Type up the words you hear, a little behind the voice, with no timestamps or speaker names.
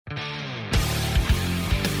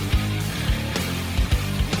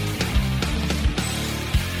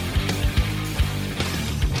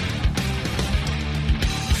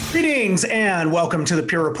Greetings and welcome to the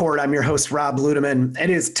Pure Report. I'm your host, Rob Ludeman. It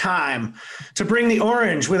is time to bring the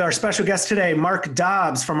orange with our special guest today, Mark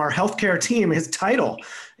Dobbs from our healthcare team. His title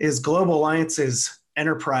is Global Alliances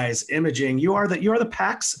Enterprise Imaging. You are the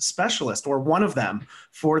PACS specialist, or one of them,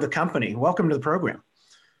 for the company. Welcome to the program.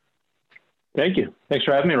 Thank you. Thanks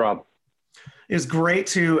for having me, Rob. It's great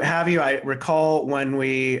to have you. I recall when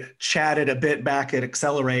we chatted a bit back at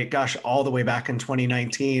Accelerate, gosh, all the way back in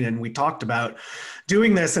 2019, and we talked about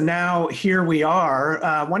doing this, and now here we are.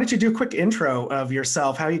 Why don't you do a quick intro of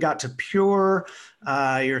yourself, how you got to Pure,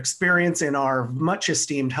 your experience in our much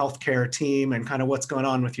esteemed healthcare team, and kind of what's going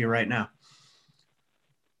on with you right now?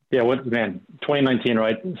 Yeah, 2019,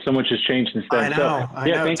 right? So much has changed since then. I know.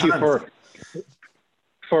 Thank you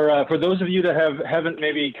for those of you that haven't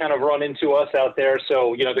maybe kind of run into us out there.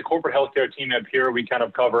 So, the corporate healthcare team at Pure, we kind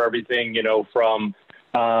of cover everything, from,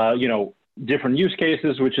 different use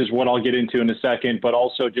cases, which is what I'll get into in a second, but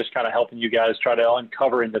also just kind of helping you guys try to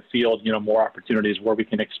uncover in the field, more opportunities where we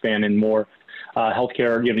can expand in more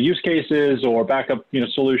healthcare, use cases or backup,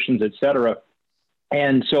 solutions, et cetera.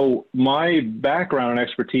 And so my background and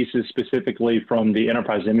expertise is specifically from the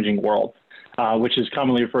enterprise imaging world, which is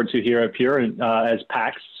commonly referred to here at Pure as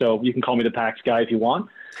PACS. So you can call me the PACS guy if you want.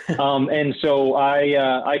 And so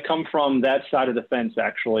I come from that side of the fence,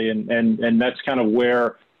 actually, and that's kind of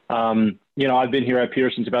where, I've been here at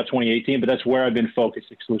Pure since about 2018, but that's where I've been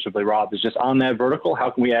focused exclusively, Rob, is just on that vertical. How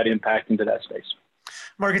can we add impact into that space?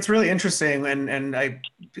 Mark, it's really interesting, and I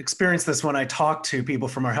experienced this when I talk to people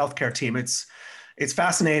from our healthcare team. It's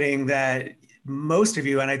fascinating that most of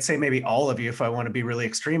you, and I'd say maybe all of you, if I want to be really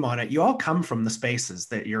extreme on it, you all come from the spaces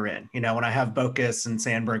that you're in. When I have Bocus and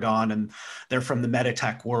Sandberg on, and they're from the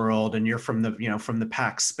Meditech world, and you're from the, from the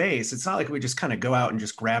PACS space, it's not like we just kind of go out and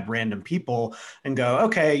just grab random people and go,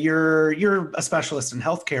 okay, you're a specialist in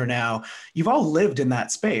healthcare now. You've all lived in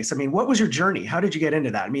that space. I mean, what was your journey? How did you get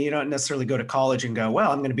into that? I mean, you don't necessarily go to college and go,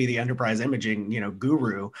 well, I'm going to be the enterprise imaging,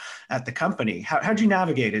 guru at the company. How'd you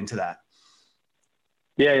navigate into that?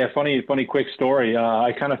 Yeah. Funny, quick story.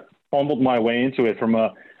 I kind of fumbled my way into it I'm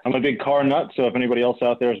a big car nut. So if anybody else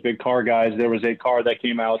out there is big car guys, there was a car that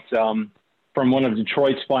came out from one of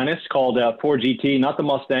Detroit's finest called Ford GT, not the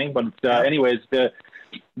Mustang, but anyways,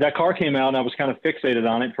 that car came out and I was kind of fixated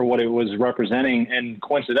on it for what it was representing. And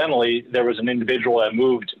coincidentally, there was an individual that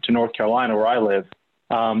moved to North Carolina where I live,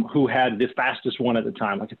 who had the fastest one at the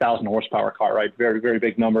time, like 1,000 horsepower car, right? Very, very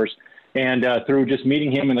big numbers. And through just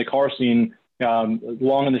meeting him in the car scene,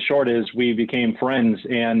 long and the short is we became friends,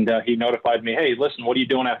 and he notified me, hey, listen, what are you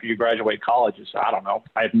doing after you graduate college? I said, I don't know.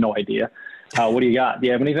 I have no idea. What do you got? Do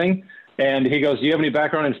you have anything? And he goes, do you have any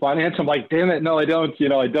background in finance? I'm like, damn it. No, I don't.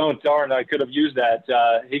 I don't. Darn, I could have used that.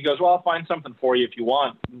 He goes, well, I'll find something for you if you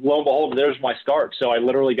want. Lo and behold, there's my start. So I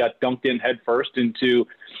literally got dumped in head first into,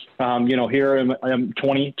 here I'm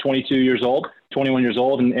 20, 22 years old, 21 years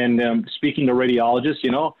old, and speaking to radiologists,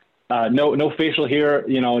 no facial hair,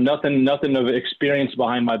 nothing of experience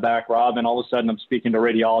behind my back, Rob. And all of a sudden I'm speaking to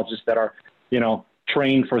radiologists that are,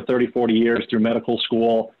 trained for 30, 40 years through medical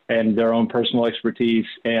school and their own personal expertise.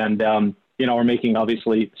 And, are making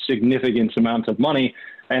obviously significant amounts of money.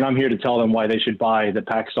 And I'm here to tell them why they should buy the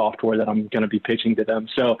PACS software that I'm going to be pitching to them.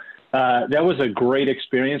 So that was a great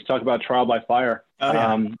experience. Talk about trial by fire. Oh,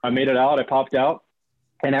 yeah. I made it out. I popped out.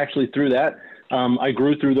 And actually through that, I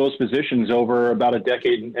grew through those positions over about a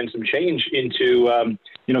decade and some change into,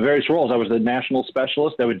 various roles. I was the national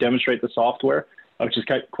specialist that would demonstrate the software, which is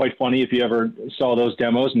quite funny if you ever saw those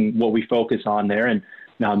demos and what we focus on there. And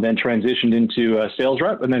now then transitioned into a sales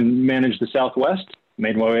rep and then managed the Southwest,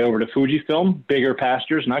 made my way over to Fujifilm, bigger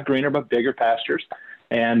pastures, not greener, but bigger pastures.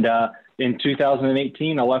 And in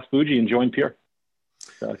 2018, I left Fuji and joined Pure.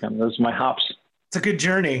 So kind of those are my hops. It's a good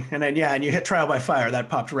journey. And then, and you hit trial by fire. That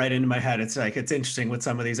popped right into my head. It's it's interesting with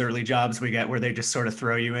some of these early jobs we get where they just sort of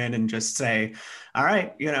throw you in and just say, all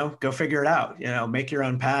right, go figure it out, make your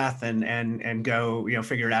own path and go,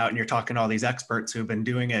 figure it out. And you're talking to all these experts who've been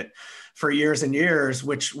doing it for years and years,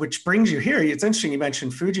 which brings you here. It's interesting. You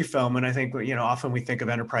mentioned Fujifilm. And I think, often we think of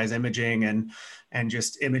enterprise imaging and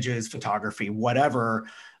just images, photography, whatever.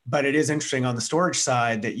 But it is interesting on the storage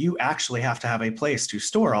side that you actually have to have a place to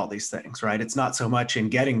store all these things, right? It's not so much in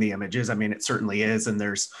getting the images. I mean, it certainly is. And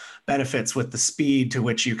there's benefits with the speed to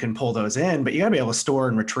which you can pull those in, but you gotta be able to store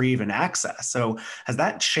and retrieve and access. So has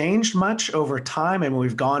that changed much over time? And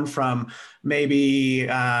we've gone from maybe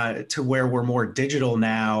to where we're more digital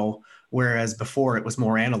now whereas before it was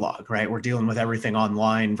more analog, right? We're dealing with everything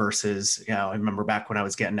online versus, I remember back when I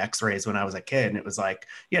was getting x-rays when I was a kid, and it was like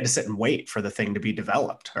you had to sit and wait for the thing to be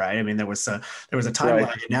developed, right? I mean, there was a Right.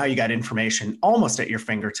 timeline, and now you got information almost at your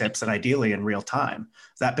fingertips and ideally in real time.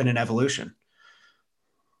 Has that been an evolution?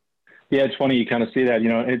 Yeah, it's funny you kind of see that.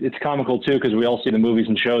 It's comical too because we all see the movies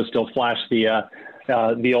and shows still flash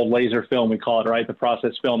the old laser film, we call it, right? The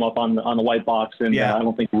process film up on the white box, and Yeah. I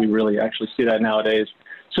don't think we really actually see that nowadays.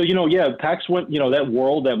 So yeah, PACS went,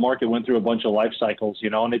 that market went through a bunch of life cycles,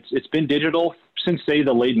 and it's been digital since say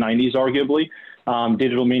the late '90s, arguably.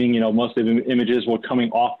 Digital meaning most of the images were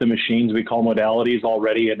coming off the machines we call modalities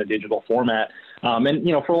already in a digital format, and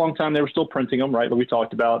for a long time they were still printing them, right? But we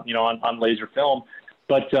talked about on laser film,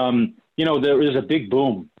 but there was a big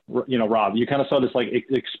boom, Rob. You kind of saw this like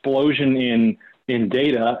explosion in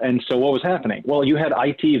data. And so what was happening? Well, you had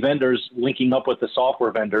IT vendors linking up with the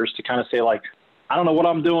software vendors to kind of say like, I don't know what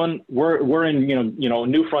I'm doing. We're in, a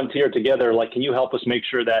new frontier together. Like, can you help us make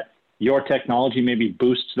sure that your technology maybe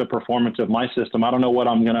boosts the performance of my system? I don't know what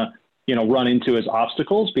I'm going to, run into as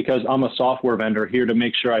obstacles because I'm a software vendor here to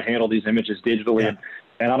make sure I handle these images digitally. Yeah.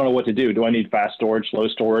 And I don't know what to do. Do I need fast storage, slow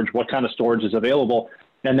storage? What kind of storage is available?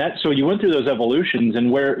 And so you went through those evolutions,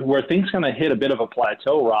 and where things kind of hit a bit of a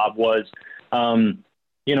plateau, Rob, was,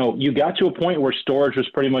 you got to a point where storage was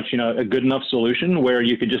pretty much, a good enough solution where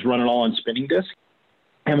you could just run it all on spinning disk.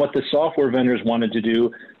 And what the software vendors wanted to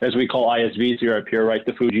do, as we call ISVs here up here, right?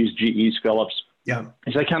 The Fujis, GEs, Philips. Yeah.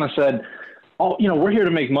 Is they kind of said, oh, we're here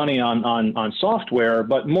to make money on software,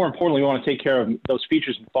 but more importantly, we want to take care of those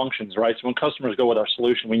features and functions, right? So when customers go with our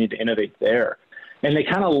solution, we need to innovate there. And they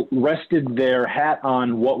kind of rested their hat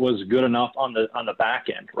on what was good enough on the back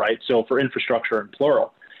end, right? So for infrastructure in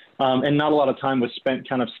plural. And not a lot of time was spent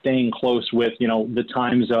kind of staying close with, the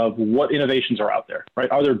times of what innovations are out there,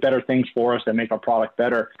 right? Are there better things for us that make our product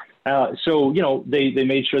better? So they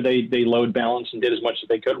made sure they load balanced and did as much as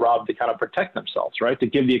they could, Rob, to kind of protect themselves, right? To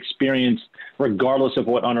give the experience regardless of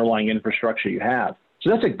what underlying infrastructure you have.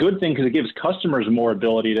 So that's a good thing because it gives customers more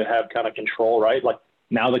ability to have kind of control, right? Like,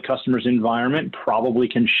 now the customer's environment probably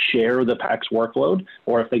can share the PACS workload,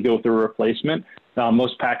 or if they go through a replacement,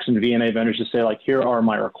 most PACS and VNA vendors just say like, here are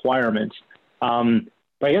my requirements.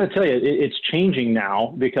 But I got to tell you, it's changing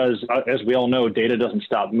now because as we all know, data doesn't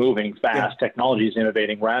stop moving fast. Yeah. Technology is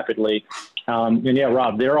innovating rapidly. And yeah,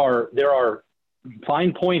 Rob, there are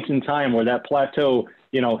fine points in time where that plateau,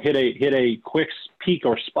 hit a quick peak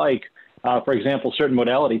or spike. For example, certain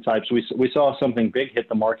modality types, we saw something big hit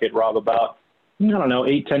the market, Rob, about, I don't know,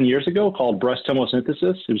 8-10 years ago called breast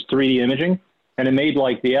tomosynthesis. It was 3D imaging, and it made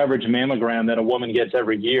like the average mammogram that a woman gets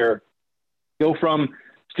every year go from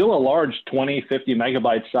still a large 20, 50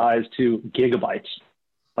 megabyte size to gigabytes.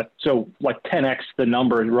 Like 10x the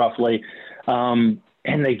number roughly. And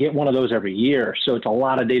they get one of those every year. So it's a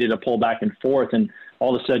lot of data to pull back and forth. And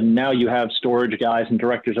all of a sudden now you have storage guys and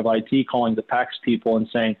directors of IT calling the PACS people and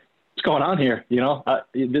saying, what's going on here?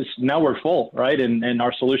 Now we're full, right? And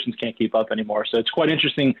our solutions can't keep up anymore. So it's quite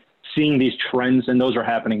interesting seeing these trends, and those are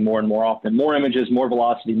happening more and more often. More images, more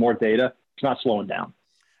velocity, more data. It's not slowing down.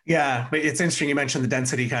 Yeah, but it's interesting you mentioned the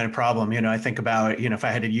density kind of problem. I think about, if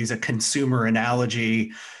I had to use a consumer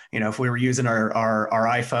analogy, if we were using our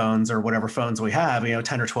iPhones or whatever phones we have,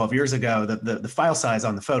 10 or 12 years ago, the file size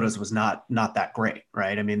on the photos was not that great,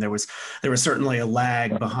 right? I mean, there was certainly a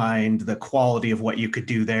lag behind the quality of what you could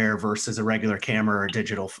do there versus a regular camera or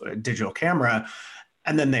digital camera.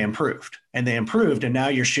 And then they improved. And now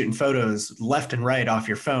you're shooting photos left and right off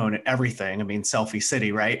your phone, everything. I mean, selfie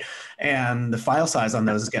city, right? And the file size on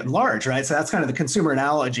those is getting large, right? So that's kind of the consumer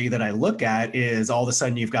analogy that I look at is all of a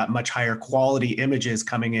sudden you've got much higher quality images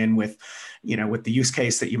coming in with, with the use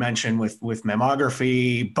case that you mentioned with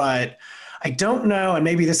mammography. But I don't know, and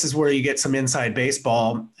maybe this is where you get some inside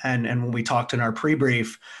baseball. And when we talked in our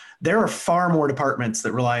pre-brief, there are far more departments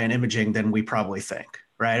that rely on imaging than we probably think.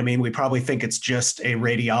 Right. I mean, we probably think it's just a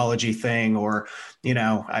radiology thing or,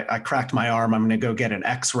 I cracked my arm, I'm going to go get an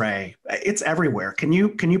x-ray. It's everywhere. Can you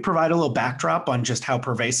provide a little backdrop on just how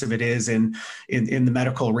pervasive it is in the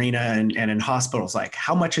medical arena and in hospitals? Like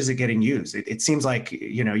how much is it getting used? It seems like,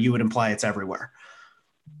 you would imply it's everywhere.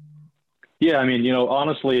 Yeah, I mean,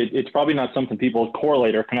 honestly, it's probably not something people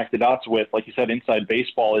correlate or connect the dots with. Like you said, inside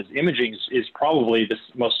baseball is imaging is probably the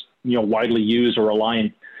most, widely used or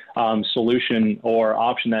reliant solution or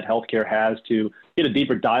option that healthcare has to get a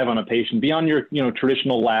deeper dive on a patient beyond your,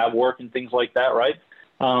 traditional lab work and things like that, right?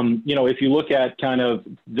 If you look at kind of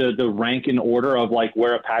the rank in order of like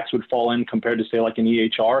where a PACS would fall in compared to say like an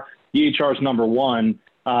EHR is number one,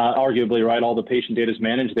 arguably, right? All the patient data is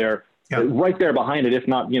managed there. Yeah. Right there behind it, if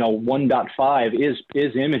not, 1.5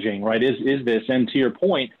 is imaging, right? Is this? And to your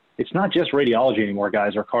point, it's not just radiology anymore,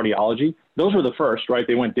 guys, or cardiology. Those were the first, right?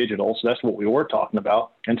 They went digital. So that's what we were talking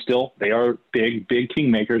about. And still, they are big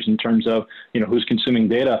kingmakers in terms of, who's consuming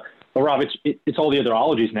data. But Rob, it's all the other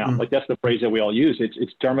ologies now. Like that's the phrase that we all use.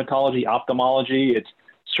 It's dermatology, ophthalmology, it's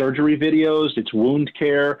surgery videos, it's wound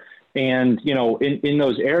care. And, in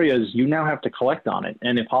those areas, you now have to collect on it.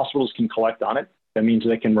 And if hospitals can collect on it, that means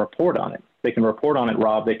they can report on it. They can report on it,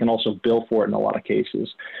 Rob. They can also bill for it in a lot of cases.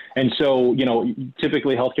 And so,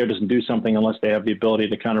 typically healthcare doesn't do something unless they have the ability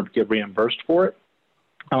to kind of get reimbursed for it.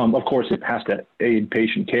 Of course, it has to aid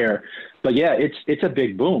patient care. But yeah, it's a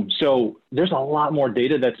big boom. So there's a lot more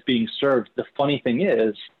data that's being served. The funny thing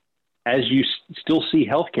is, as you still see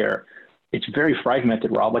healthcare, it's very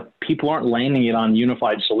fragmented, Rob. Like people aren't landing it on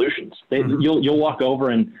unified solutions. You'll walk over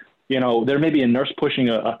and, there may be a nurse pushing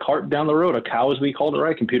a cart down the road, a cow as we called it,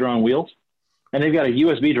 right? Computer on wheels. And they've got a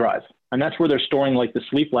USB drive. And that's where they're storing like the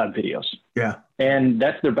sleep lab videos. Yeah. And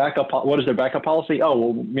that's their backup. What is their backup policy? Oh,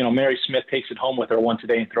 well, Mary Smith takes it home with her once a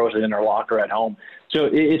day and throws it in her locker at home. So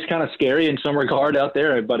it's kind of scary in some regard out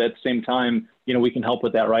there, but at the same time, we can help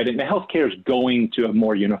with that, right? And the healthcare is going to a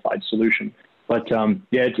more unified solution. But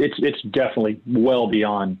yeah, it's definitely well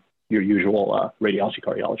beyond your usual radiology,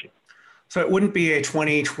 cardiology. So it wouldn't be a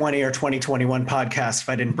 2020 or 2021 podcast if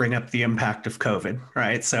I didn't bring up the impact of COVID,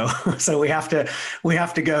 right? So we have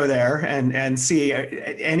to go there and see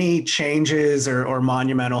any changes or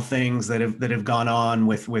monumental things that have gone on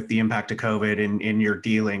with the impact of COVID in your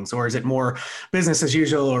dealings, or is it more business as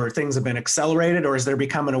usual, or things have been accelerated, or is there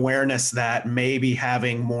become an awareness that maybe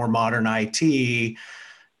having more modern IT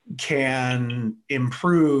can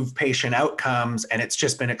improve patient outcomes, and it's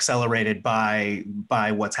just been accelerated by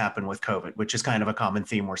what's happened with COVID, which is kind of a common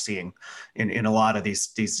theme we're seeing in a lot of these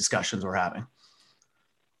discussions we're having.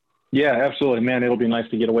 Yeah, absolutely, man. It'll be nice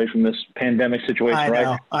to get away from this pandemic situation,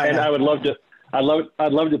 right? I know.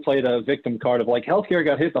 I'd love to play the victim card of like healthcare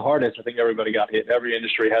got hit the hardest. I think everybody got hit. Every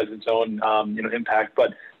industry has its own impact,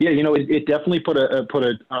 but yeah, it definitely put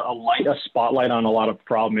a spotlight on a lot of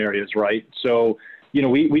problem areas, right? So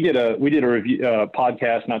we did a review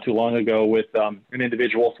podcast not too long ago with an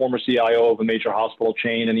individual, former CIO of a major hospital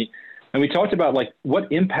chain, and we talked about like what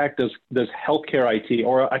impact does healthcare IT,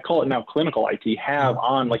 or I call it now clinical IT, have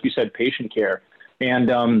on, like you said, patient care. And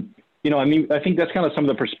I think that's kind of some of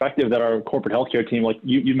the perspective that our corporate healthcare team, like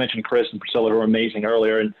you mentioned Chris and Priscilla, who were amazing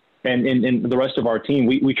earlier, and the rest of our team,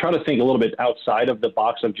 we try to think a little bit outside of the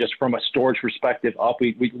box of just from a storage perspective up.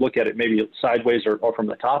 We look at it maybe sideways or from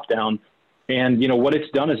the top down. And, what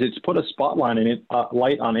it's done is it's put a spotlight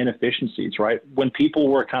light on inefficiencies, right? When people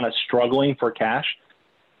were kind of struggling for cash,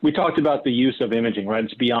 we talked about the use of imaging, right?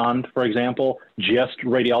 It's beyond, for example, just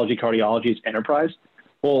radiology, cardiology, it's enterprise.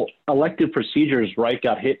 Well, elective procedures, right,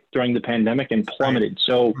 got hit during the pandemic and plummeted.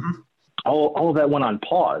 So all of that went on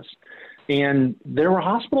pause. And there were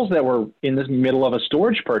hospitals that were in the middle of a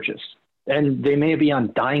storage purchase, and they may be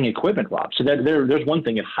on dying equipment, Rob. So there's one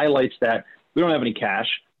thing. It highlights that we don't have any cash.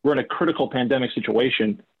 We're in a critical pandemic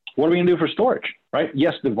situation. What are we going to do for storage, right?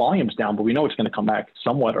 Yes, the volume's down, but we know it's going to come back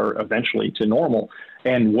somewhat or eventually to normal.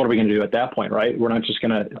 And what are we going to do at that point, right? We're not just going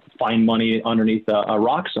to find money underneath a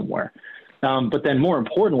rock somewhere. But then more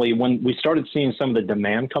importantly, when we started seeing some of the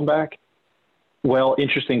demand come back, well,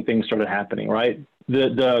 interesting things started happening, right?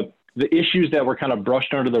 The issues that were kind of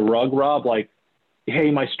brushed under the rug, Rob, like,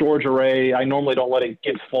 hey, my storage array, I normally don't let it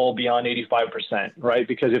get full beyond 85%, right?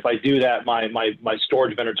 Because if I do that, my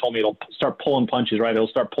storage vendor told me it'll start pulling punches, right? It'll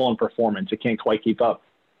start pulling performance. It can't quite keep up.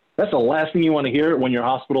 That's the last thing you want to hear when your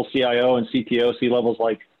hospital CIO and CTO, C-levels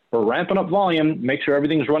like, we're ramping up volume, make sure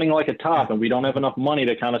everything's running like a top, and we don't have enough money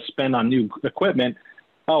to kind of spend on new equipment.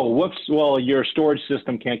 Oh, whoops, well, your storage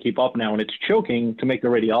system can't keep up now, and it's choking to make the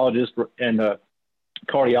radiologist and the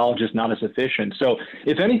cardiologist not as efficient. So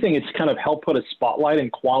if anything, it's kind of helped put a spotlight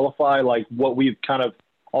and qualify like what we've kind of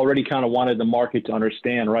already kind of wanted the market to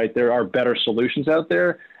understand, right? There are better solutions out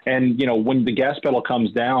there. And, when the gas pedal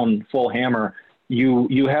comes down full hammer,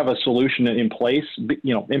 you have a solution in place,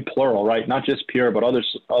 in plural, right? Not just Pure, but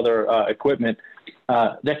other equipment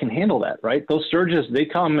that can handle that, right? Those surges, they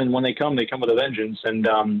come, and when they come with a vengeance. And,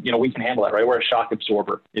 we can handle that, right? We're a shock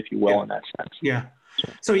absorber, if you will, in that sense. Yeah.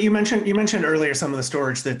 So you mentioned earlier some of the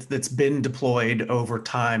storage that's been deployed over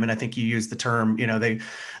time, and I think you used the term.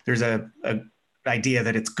 There's a idea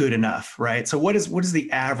that it's good enough, right? So what is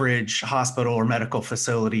the average hospital or medical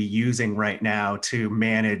facility using right now to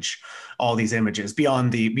manage all these images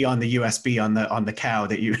beyond the USB on the cow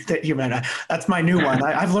that you meant? That's my new one.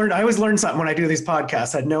 I always learn something when I do these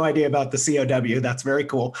podcasts. I had no idea about the COW. That's very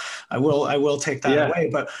cool. I will take that Yeah. away.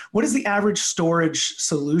 But what does the average storage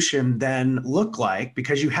solution then look like?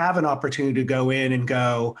 Because you have an opportunity to go in and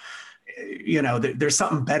go, there's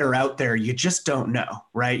something better out there. You just don't know,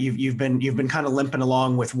 right? You've been kind of limping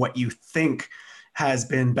along with what you think has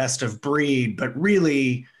been best of breed, but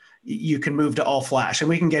really you can move to all flash. And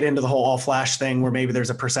we can get into the whole all flash thing where maybe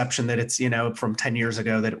there's a perception that it's, from 10 years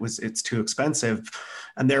ago that it's too expensive.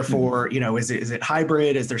 And therefore, is it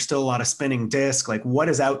hybrid? Is there still a lot of spinning disk? Like, what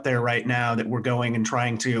is out there right now that we're going and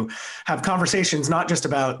trying to have conversations, not just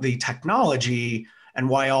about the technology and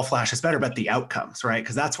why all flash is better, but the outcomes, right?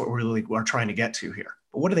 Because that's what we really are trying to get to here.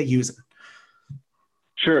 But what are they using?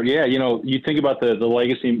 Sure. Yeah. You think about the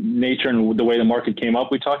legacy nature and the way the market came up,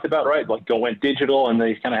 we talked about, right? Like go went digital and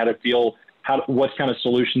they kind of had to feel what kind of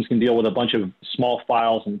solutions can deal with a bunch of small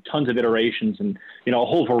files and tons of iterations and, a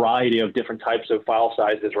whole variety of different types of file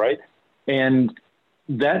sizes, right? And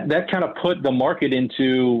that kind of put the market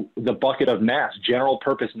into the bucket of NAS, general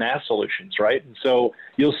purpose NAS solutions, right? And so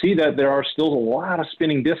you'll see that there are still a lot of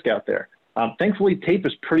spinning disk out there. Thankfully, tape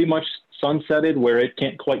is pretty much sunsetted where it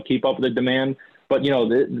can't quite keep up with the demand. But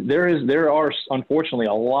there are unfortunately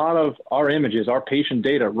a lot of our images, our patient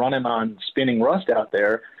data running on spinning rust out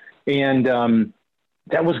there, and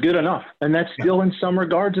that was good enough, and that still in some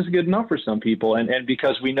regards is good enough for some people. And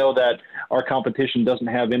because we know that our competition doesn't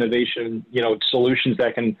have innovation, solutions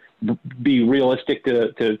that can be realistic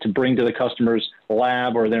to bring to the customer's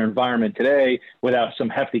lab or their environment today without some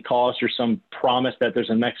hefty cost or some promise that there's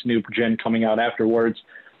a next new gen coming out afterwards.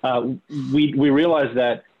 We realize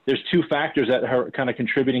that there's two factors that are kind of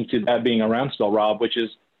contributing to that being around still, Rob, which is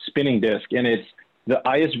spinning disk. And it's the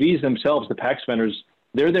ISVs themselves, the PACS vendors,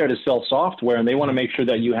 they're there to sell software and they want to make sure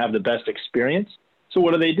that you have the best experience. So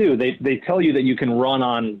what do? They tell you that you can run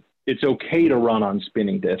on, it's okay to run on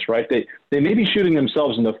spinning disk, right? They may be shooting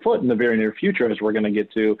themselves in the foot in the very near future, as we're going to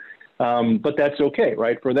get to, but that's okay,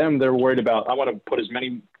 right? For them, they're worried about, I want to put as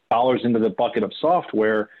many dollars into the bucket of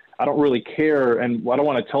software. I don't really care. And I don't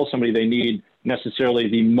want to tell somebody they need necessarily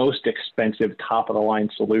the most expensive top of the line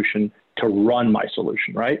solution to run my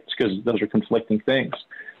solution, right? It's because those are conflicting things.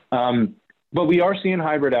 But we are seeing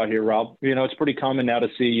hybrid out here, Rob. It's pretty common now to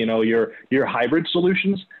see, your hybrid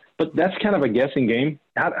solutions, but that's kind of a guessing game.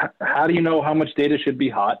 How do you know how much data should be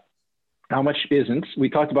hot? How much isn't? We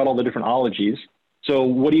talked about all the different ologies. So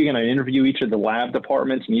what are you going to interview each of the lab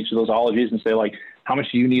departments in each of those ologies and say, like, how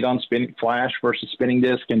much do you need on spinning flash versus spinning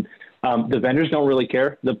disk? And the vendors don't really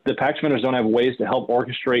care. The PACS vendors don't have ways to help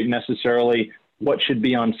orchestrate necessarily what should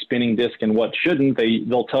be on spinning disk and what shouldn't.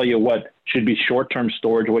 They'll tell you what should be short-term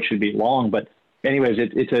storage, what should be long. But anyways,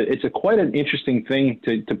 it's a quite an interesting thing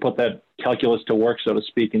to put that calculus to work, so to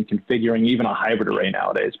speak, in configuring even a hybrid array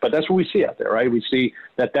nowadays. But that's what we see out there, right? We see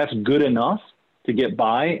that that's good enough to get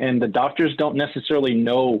by, and the doctors don't necessarily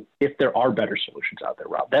know if there are better solutions out there,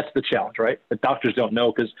 Rob. That's the challenge, right? The doctors don't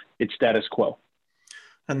know because it's status quo.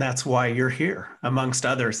 And that's why you're here, amongst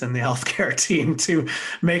others, in the healthcare team to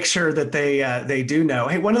make sure that they do know.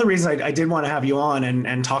 Hey, one of the reasons I did want to have you on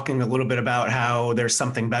and talking a little bit about how there's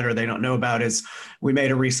something better they don't know about is we made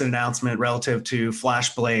a recent announcement relative to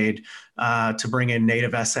FlashBlade to bring in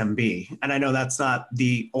native SMB. And I know that's not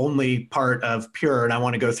the only part of Pure, and I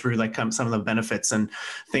want to go through like some of the benefits and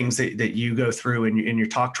things that you go through in your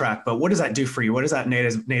talk track. But what does that do for you? What does that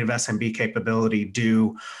native SMB capability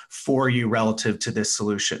do for you relative to this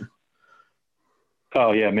solution?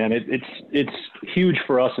 Oh yeah, man, it's huge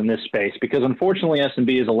for us in this space because unfortunately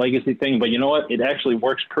SMB is a legacy thing, but you know what? It actually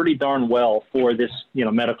works pretty darn well for this,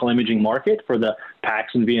 medical imaging market for the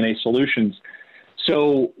PACS and VNA solutions.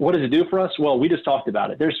 So what does it do for us? Well, we just talked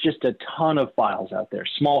about it. There's just a ton of files out there,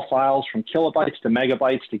 small files from kilobytes to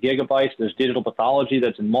megabytes to gigabytes. There's digital pathology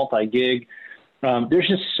that's in multi-gig. There's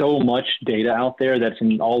just so much data out there that's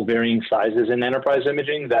in all varying sizes in enterprise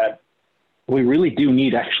imaging that we really do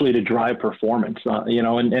need actually to drive performance,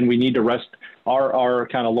 and we need to rest our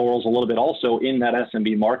kind of laurels a little bit also in that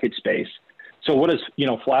SMB market space. So what does,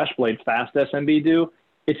 FlashBlade Fast SMB do?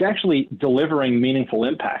 It's actually delivering meaningful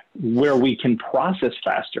impact where we can process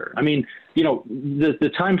faster. I mean,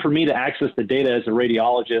 the time for me to access the data as a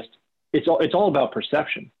radiologist, it's all about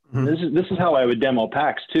perception. Mm-hmm. This is how I would demo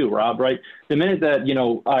PACS too, Rob, right? The minute that,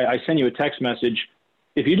 I send you a text message,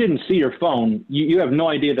 if you didn't see your phone, you have no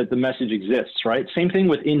idea that the message exists, right? Same thing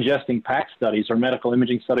with ingesting PACS studies or medical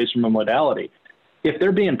imaging studies from a modality. if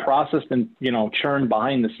they're being processed and, churned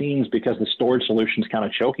behind the scenes because the storage solution is kind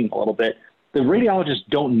of choking a little bit, the radiologists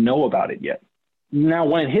don't know about it yet. Now,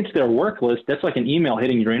 when it hits their work list, that's like an email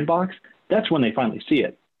hitting your inbox. That's when they finally see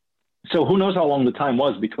it. So who knows how long the time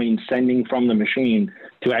was between sending from the machine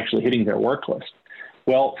to actually hitting their work list.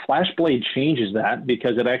 Well, FlashBlade changes that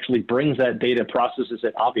because it actually brings that data, processes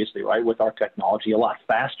it, obviously, right, with our technology a lot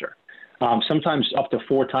faster. Sometimes up to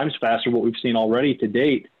 4 times faster, what we've seen already to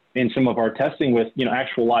date in some of our testing with,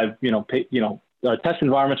 actual live, test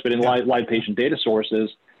environments, but in live patient data sources.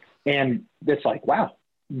 And it's like, wow,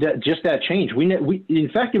 that change. We, in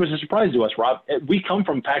fact, it was a surprise to us, Rob. We come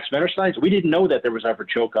from PACS vendor sides. We didn't know that there was ever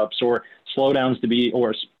choke ups or slowdowns to be,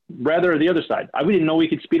 or rather the other side. We didn't know we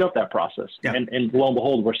could speed up that process. Yeah. And lo and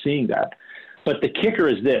behold, we're seeing that. But the kicker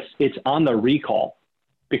is this: it's on the recall,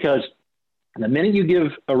 because the minute you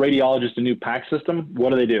give a radiologist a new PACS system,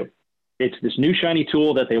 what do? It's this new shiny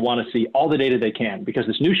tool that they want to see all the data they can, because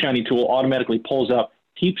this new shiny tool automatically pulls up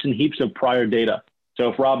heaps and heaps of prior data. So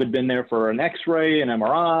if Rob had been there for an X-ray, an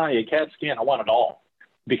MRI, a CAT scan, I want it all,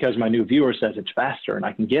 because my new viewer says it's faster and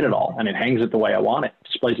I can get it all, and it hangs it the way I want it,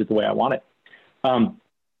 displays it the way I want it.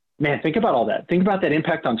 Man, think about all that. Think about that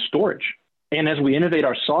impact on storage. And as we innovate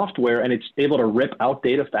our software and it's able to rip out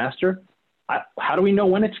data faster, how do we know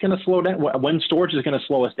when it's going to slow down, when storage is going to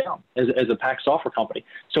slow us down as a PACS software company?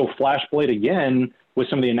 So FlashBlade, again, with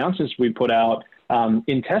some of the announcements we put out,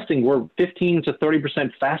 in testing, we're 15 to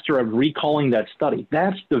 30% faster at recalling that study.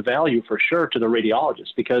 That's the value for sure to the radiologist,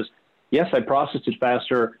 because yes, I processed it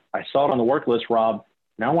faster. I saw it on the work list, Rob.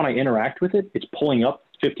 Now when I interact with it, it's pulling up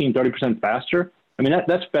 15, 30% faster. I mean,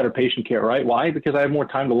 that's better patient care, right? Why? Because I have more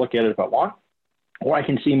time to look at it if I want, or I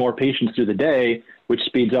can see more patients through the day, which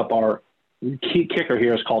speeds up our key kicker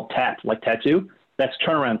here is called TAT, like tattoo. That's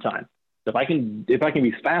turnaround time. If I can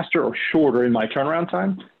be faster or shorter in my turnaround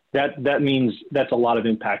time, that means that's a lot of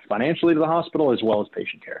impact financially to the hospital as well as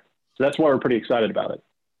patient care. So that's why we're pretty excited about it.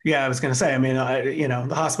 Yeah, I was going to say, I mean,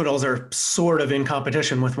 the hospitals are sort of in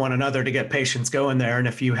competition with one another to get patients going there. And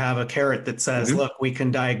if you have a carrot that says, look, we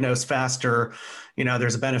can diagnose faster,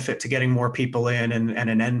 there's a benefit to getting more people in, and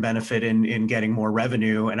an end benefit in getting more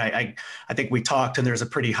revenue. And I think we talked, and there's a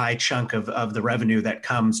pretty high chunk of the revenue that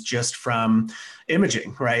comes just from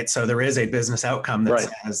imaging, right? So there is a business outcome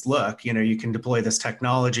that says, look, you can deploy this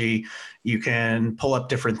technology, you can pull up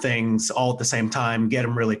different things all at the same time, get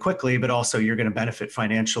them really quickly, but also you're going to benefit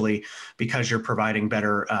financially because you're providing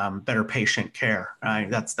better patient care. Right?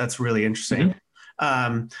 That's really interesting.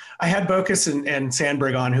 I had Bocus and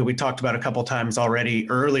Sandberg on, who we talked about a couple times already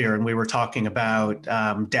earlier, and we were talking about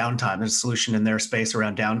downtime. There's a solution in their space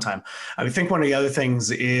around downtime. I would think one of the other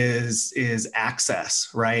things is access,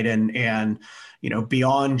 right? And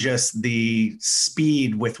beyond just the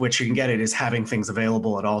speed with which you can get it, is having things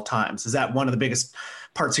available at all times. Is that one of the biggest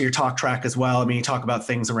parts of your talk track as well? I mean, you talk about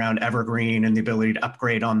things around evergreen and the ability to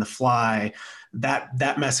upgrade on the fly.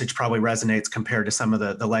 That message probably resonates compared to some of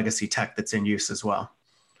the legacy tech that's in use as well.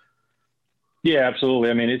 Yeah, absolutely.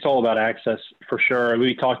 I mean, it's all about access for sure.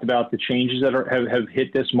 We talked about the changes that have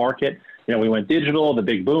hit this market. We went digital, the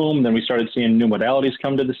big boom, then we started seeing new modalities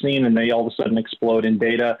come to the scene, and they all of a sudden explode in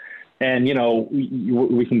data. And,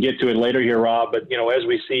 we can get to it later here, Rob, but, as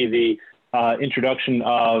we see the introduction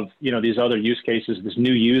of, these other use cases, this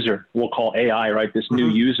new user, we'll call AI, right? This new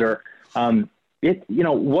user,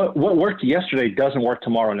 what worked yesterday doesn't work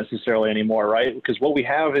tomorrow necessarily anymore, right? Because what we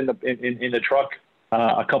have in the truck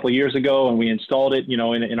a couple of years ago, and we installed it,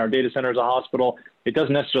 in our data center as a hospital, it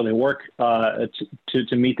doesn't necessarily work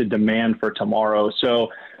to meet the demand for tomorrow. So,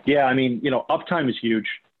 yeah, I mean, uptime is huge.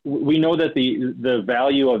 We know that the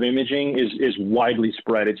value of imaging is widely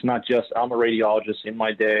spread. It's not just I'm a radiologist in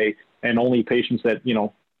my day, and only patients that,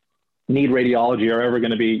 need radiology are ever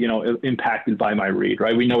going to be, impacted by my read,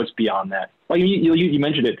 right? We know it's beyond that. Like you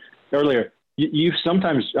mentioned it earlier. You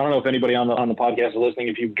sometimes, I don't know if anybody on the podcast is listening,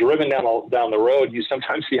 if you've driven down the road, you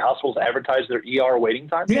sometimes see hospitals advertise their ER waiting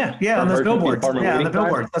time. Yeah, on those billboards. Yeah, on the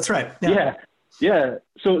billboards. That's right. Yeah.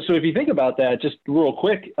 So if you think about that, just real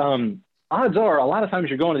quick, odds are a lot of times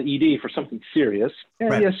you're going to the ED for something serious.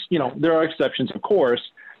 And yes, there are exceptions, of course.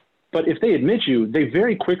 But if they admit you, they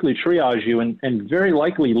very quickly triage you and very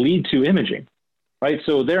likely lead to imaging, right?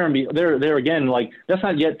 So there again, like that's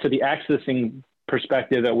not yet to the accessing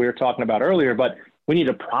perspective that we were talking about earlier, but we need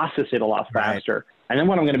to process it a lot faster. Right. And then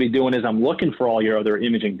what I'm going to be doing is I'm looking for all your other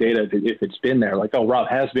imaging data if it's been there. Like, oh, Rob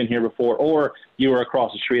has been here before, or you were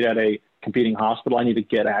across the street at a competing hospital. I need to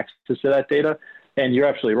get access to that data. And you're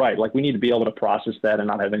absolutely right. Like we need to be able to process that and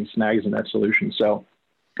not have any snags in that solution. So,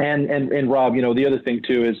 and Rob, the other thing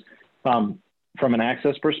too is, from an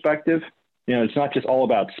access perspective, it's not just all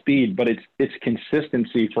about speed, but it's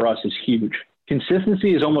consistency for us is huge.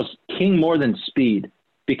 Consistency is almost king more than speed,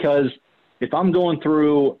 because if I'm going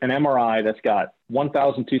through an MRI that's got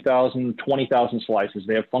 1,000, 2,000, 20,000 slices,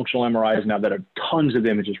 they have functional MRIs now that have tons of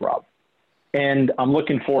images, Rob. And I'm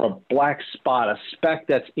looking for a black spot, a speck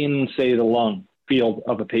that's in, say, the lung field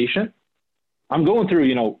of a patient. I'm going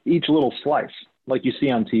through, each little slice like you see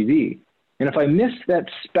on TV. And if I miss that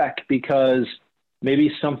speck because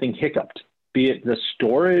maybe something hiccuped, be it the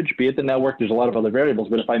storage, be it the network, there's a lot of other variables.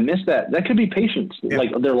 But if I miss that, that could be patients, like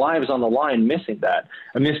their lives on the line, missing that,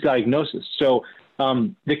 a misdiagnosis. So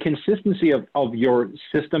the consistency of your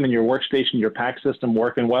system and your workstation, your PACS system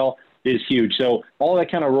working well is huge. So all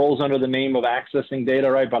that kind of rolls under the name of accessing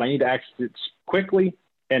data, right? But I need to access it quickly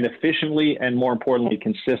and efficiently, and more importantly,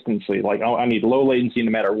 consistently. Like I need low latency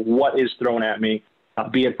no matter what is thrown at me,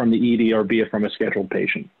 be it from the ED or be it from a scheduled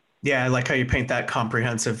patient. Yeah, I like how you paint that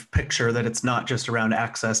comprehensive picture, that it's not just around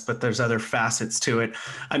access, but there's other facets to it.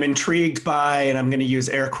 I'm intrigued by, and I'm going to use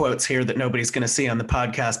air quotes here that nobody's going to see on the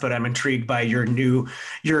podcast, but I'm intrigued by your new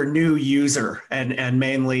user, and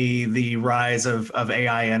mainly the rise of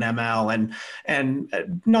AI and ML,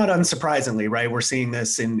 and not unsurprisingly, right? We're seeing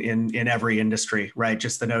this in every industry, right?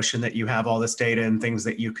 Just the notion that you have all this data and things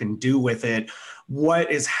that you can do with it.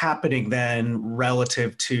 What is happening then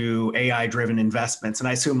relative to AI-driven investments? And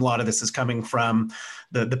I assume a lot of this is coming from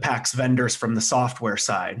the PACS vendors from the software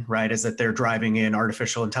side, right? Is that they're driving in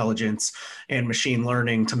artificial intelligence and machine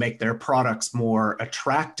learning to make their products more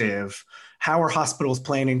attractive. How are hospitals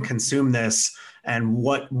planning to consume this, and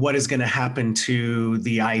what is going to happen to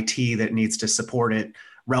the IT that needs to support it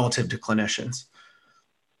relative to clinicians?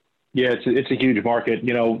 Yeah, it's a huge market.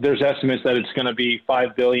 There's estimates that it's going to be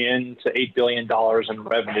 $5 billion to $8 billion in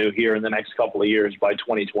revenue here in the next couple of years by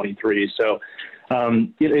 2023. So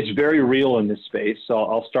it's very real in this space. So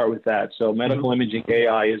I'll start with that. So medical imaging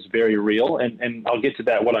AI is very real, and I'll get to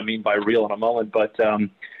that, what I mean by real, in a moment. But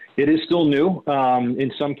it is still new in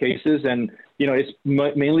some cases, and it's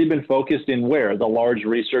mainly been focused in where the large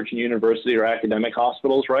research and university or academic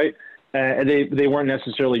hospitals, right? And they weren't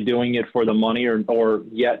necessarily doing it for the money or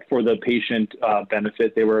yet for the patient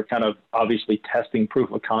benefit. They were kind of obviously testing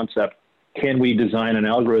proof of concept. Can we design an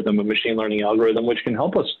algorithm, a machine learning algorithm, which can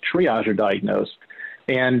help us triage or diagnose?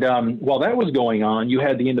 And while that was going on, you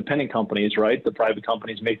had the independent companies, right? The private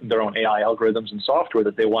companies making their own AI algorithms and software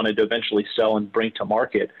that they wanted to eventually sell and bring to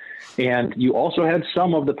market. And you also had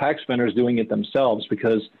some of the PACS vendors doing it themselves,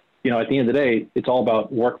 because at the end of the day, it's all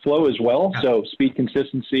about workflow as well. So speed,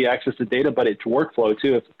 consistency, access to data, but it's workflow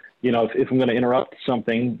too. If I'm going to interrupt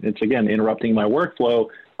something, it's again interrupting my workflow.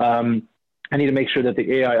 I need to make sure that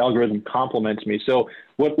the AI algorithm complements me. So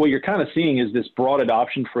what you're kind of seeing is this broad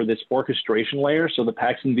adoption for this orchestration layer. So the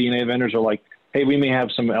PACS and VNA vendors are like, hey, we may have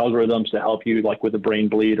some algorithms to help you, like with a brain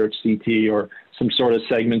bleed or CT or some sort of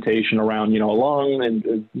segmentation around, a lung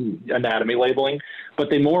and anatomy labeling. But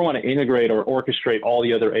they more want to integrate or orchestrate all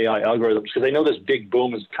the other AI algorithms, because they know this big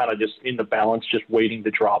boom is kind of just in the balance, just waiting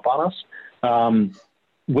to drop on us,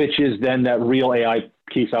 which is then that real AI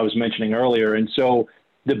piece I was mentioning earlier. And so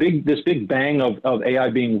this big bang of AI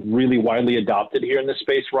being really widely adopted here in this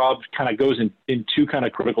space, Rob, kind of goes in two kind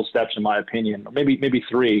of critical steps, in my opinion, or maybe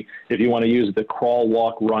three, if you want to use the crawl,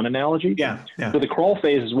 walk, run analogy. Yeah. So the crawl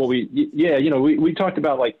phase is what we talked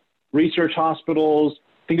about, like research hospitals.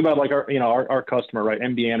 Think about like our customer, right?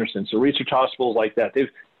 MD Anderson. So research hospitals like that,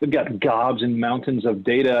 they've got gobs and mountains of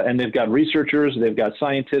data, and they've got researchers, they've got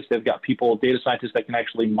scientists, they've got data scientists that can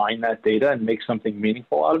actually mine that data and make something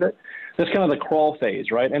meaningful out of it. That's kind of the crawl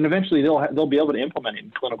phase, right? And eventually they'll be able to implement it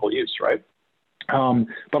in clinical use, right?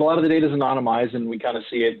 But a lot of the data is anonymized, and we kind of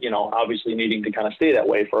see it, obviously needing to kind of stay that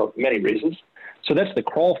way for many reasons. So that's the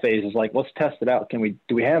crawl phase, is like, let's test it out.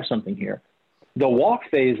 Do we have something here? The walk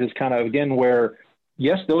phase is kind of, again, where,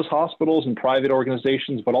 yes, those hospitals and private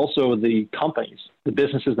organizations, but also the companies, the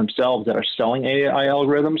businesses themselves that are selling AI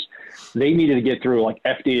algorithms, they needed to get through like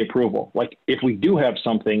FDA approval. Like, if we do have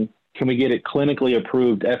something, can we get it clinically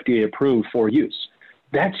approved, FDA approved for use?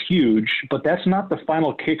 That's huge, but that's not the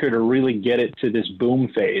final kicker to really get it to this boom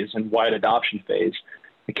phase and wide adoption phase.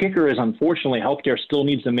 The kicker is, unfortunately, healthcare still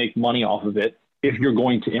needs to make money off of it if you're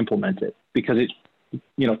going to implement it, because it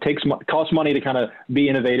costs money to kind of be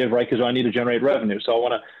innovative, right? Because I need to generate revenue. So I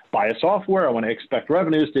want to buy a software. I want to expect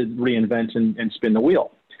revenues to reinvent and spin the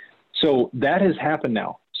wheel. So that has happened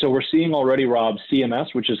now. So we're seeing already, Rob,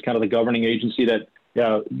 CMS, which is kind of the governing agency that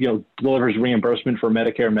delivers reimbursement for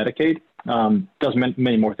Medicare and Medicaid. Does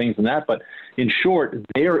many more things than that, but in short,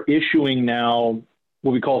 they are issuing now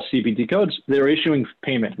what we call CPT codes. They're issuing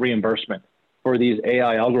payment reimbursement for these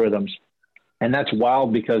AI algorithms. And that's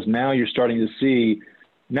wild because now you're starting to see,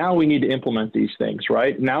 now we need to implement these things,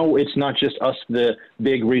 right? Now it's not just us, the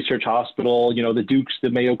big research hospital, you know, the Dukes, the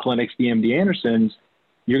Mayo Clinics, the MD Andersons.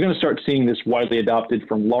 You're going to start seeing this widely adopted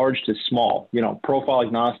from large to small, you know, profile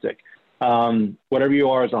agnostic. Whatever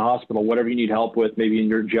you are as a hospital, whatever you need help with, maybe in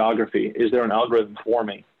your geography, is there an algorithm for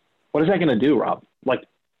me? What is that going to do, Rob? Like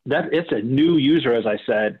that, it's a new user, as I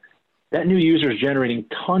said. That new user is generating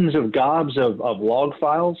tons of gobs of log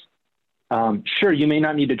files. Sure, you may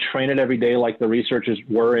not need to train it every day like the researchers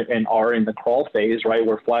were and are in the crawl phase, right,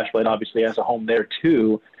 where Flashblade obviously has a home there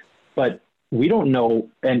too. But we don't know,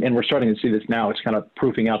 and we're starting to see this now, it's kind of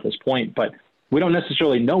proofing out this point, but we don't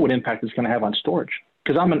necessarily know what impact it's going to have on storage.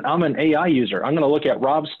 Because I'm an AI user. I'm going to look at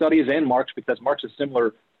Rob's studies and Mark's because Mark's a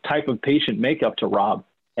similar type of patient makeup to Rob.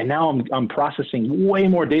 And now I'm processing way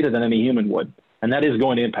more data than any human would. And that is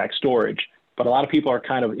going to impact storage. But a lot of people are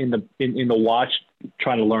kind of in the watch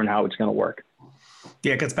trying to learn how it's going to work.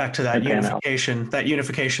 Yeah, it gets back to that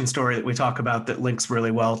unification story that we talk about that links really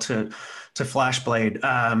well to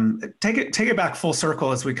Flashblade. Take it back full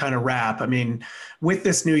circle as we kind of wrap. I mean, with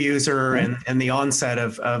this new user and the onset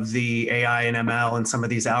of the AI and ML and some of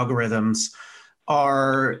these algorithms,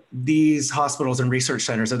 are these hospitals and research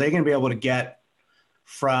centers, are they going to be able to get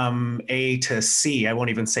from A to C? I won't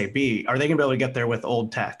even say B. Are they going to be able to get there with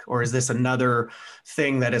old tech? Or is this another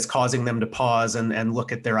thing that is causing them to pause and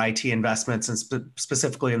look at their IT investments, and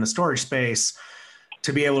specifically in the storage space,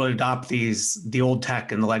 to be able to adopt the old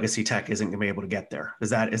tech and the legacy tech isn't going to be able to get there? Is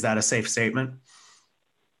that a safe statement?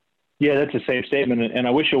 Yeah, that's a safe statement. And I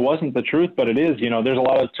wish it wasn't the truth, but it is. You know, there's a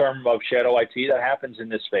lot of term of shadow IT that happens in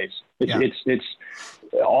this space. It's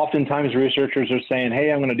oftentimes researchers are saying,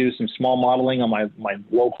 hey, I'm going to do some small modeling on my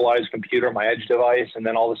localized computer, my edge device. And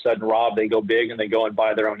then all of a sudden, Rob, they go big and they go and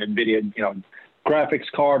buy their own NVIDIA, you know,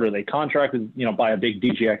 graphics card, or they contract with, you know, buy a big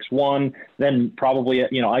DGX1. Then probably,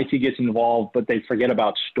 you know, IT gets involved, but they forget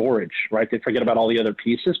about storage, right? They forget about all the other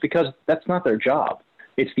pieces because that's not their job.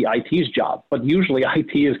 It's the IT's job. But usually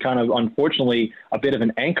IT is kind of, unfortunately, a bit of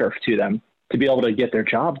an anchor to them to be able to get their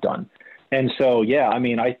job done. And so, yeah, I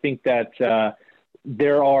mean, I think that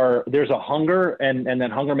there's a hunger, and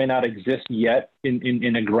that hunger may not exist yet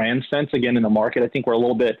in a grand sense, again, in the market. I think we're a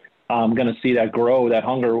little bit going to see that grow, that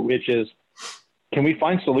hunger, which is, can we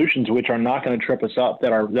find solutions which are not going to trip us up,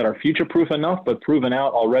 that are future-proof enough, but proven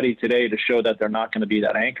out already today to show that they're not going to be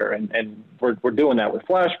that anchor? And we're doing that with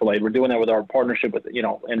Flashblade. We're doing that with our partnership with, you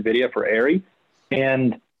know, NVIDIA for AIRI.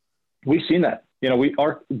 And we've seen that. You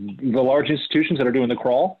know, the large institutions that are doing the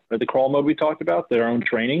crawl mode we talked about, their own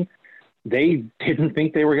training, they didn't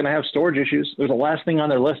think they were going to have storage issues. It was the last thing on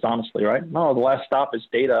their list, honestly, right? No, the last stop is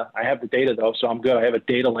data. I have the data, though, so I'm good. I have a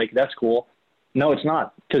data lake. That's cool. No, it's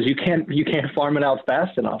not, because you can't farm it out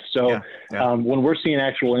fast enough. So when we're seeing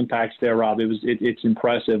actual impacts there, Rob, it's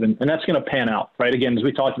impressive, and that's going to pan out, right? Again, as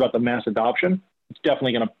we talked about the mass adoption, it's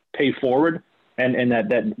definitely going to pay forward, and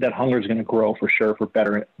that hunger is going to grow for sure for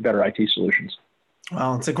better IT solutions.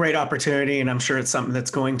 Well, it's a great opportunity, and I'm sure it's something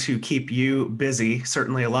that's going to keep you busy.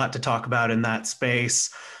 Certainly a lot to talk about in that space.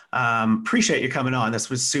 Appreciate you coming on. This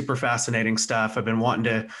was super fascinating stuff. I've been wanting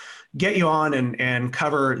to get you on and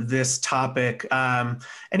cover this topic.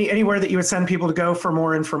 Anywhere that you would send people to go for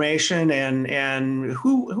more information, and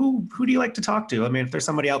who do you like to talk to? I mean, if there's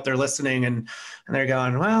somebody out there listening and they're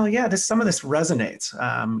going, well, yeah, some of this resonates,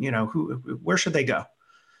 you know, where should they go?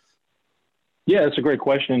 Yeah, that's a great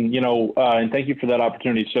question, you know, and thank you for that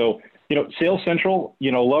opportunity. So, you know, Sales Central,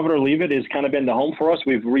 you know, love it or leave it, has kind of been the home for us.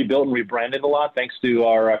 We've rebuilt and rebranded a lot thanks to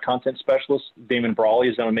our content specialist, Damon Brawley,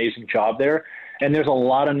 has done an amazing job there. And there's a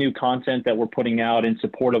lot of new content that we're putting out in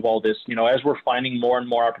support of all this. You know, as we're finding more and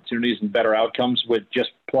more opportunities and better outcomes with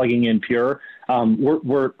just plugging in Pure,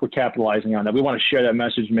 we're capitalizing on that. We want to share that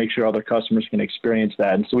message and make sure other customers can experience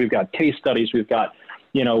that. And so we've got case studies, we've got,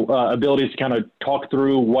 you know, abilities to kind of talk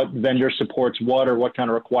through what vendor supports what, or what kind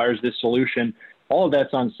of requires this solution. All of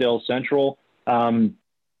that's on Sales Central.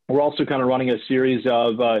 We're also kind of running a series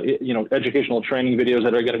of, you know, educational training videos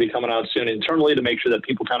that are going to be coming out soon internally to make sure that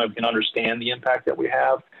people kind of can understand the impact that we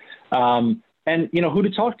have. And, you know, who to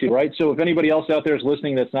talk to, right? So if anybody else out there is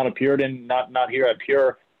listening that's not a Puritan, not here at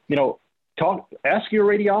Pure, you know, ask your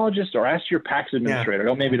radiologist or ask your PACS administrator.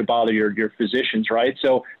 Don't maybe to bother your physicians, right?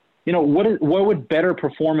 So, you know, what would better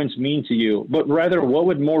performance mean to you? But rather, what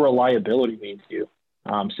would more reliability mean to you?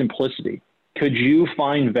 Simplicity. Could you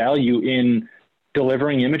find value in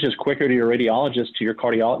delivering images quicker to your radiologist, to your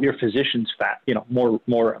cardiologist, your physician's you know,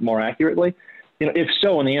 more accurately? You know, if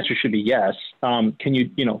so, and the answer should be yes. Can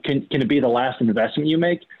it be the last investment you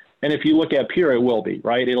make? And if you look at Pure, it will be,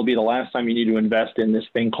 right? It'll be the last time you need to invest in this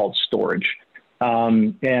thing called storage.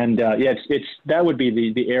 It's that would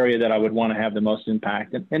be the area that I would want to have the most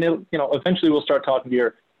impact. And it, eventually we'll start talking to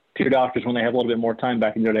your doctors when they have a little bit more time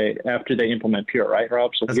back in their day after they implement Pure, right,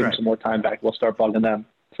 Rob? So we'll give them some more time back. We'll start bugging them.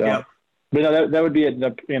 So, yep. But no, that would be it.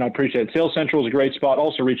 I appreciate it. Sales Central is a great spot.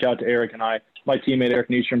 Also reach out to Eric and I. My teammate Eric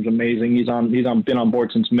Niestrom's amazing. He's been on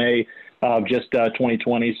board since May of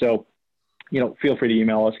 2020. So, feel free to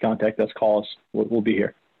email us, contact us, call us. We'll be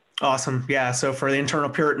here. Awesome. Yeah. So for the internal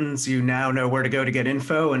Puritans, you now know where to go to get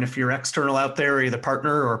info. And if you're external out there, either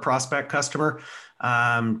partner or prospect customer,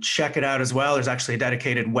 check it out as well. There's actually a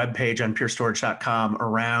dedicated webpage on purestorage.com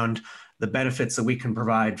around the benefits that we can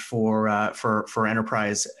provide for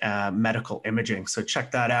enterprise medical imaging. So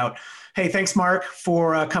check that out. Hey, thanks, Mark,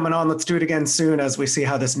 for coming on. Let's do it again soon as we see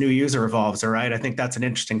how this new user evolves. All right. I think that's an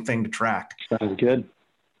interesting thing to track. Sounds good.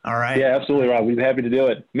 All right. Yeah, absolutely, Rob. We'd be happy to do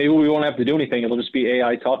it. Maybe we won't have to do anything. It'll just be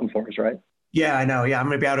AI talking for us, right? Yeah, I know. Yeah, I'm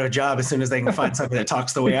going to be out of a job as soon as they can find something that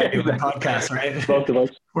talks the way I do in podcasts, right? Both of us.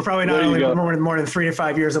 We're probably not only more than 3 to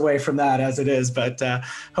 5 years away from that as it is, but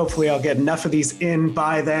hopefully I'll get enough of these in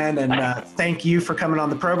by then. And thank you for coming on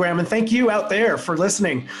the program. And thank you out there for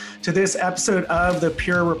listening to this episode of the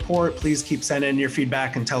Pure Report. Please keep sending your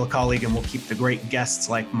feedback and tell a colleague, and we'll keep the great guests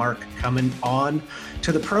like Mark coming on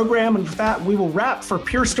to the program. And with that, we will wrap for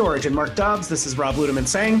Pure Storage and Mark Dobbs. This is Rob Ludeman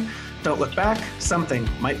saying, don't look back. Something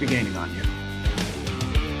might be gaining on you.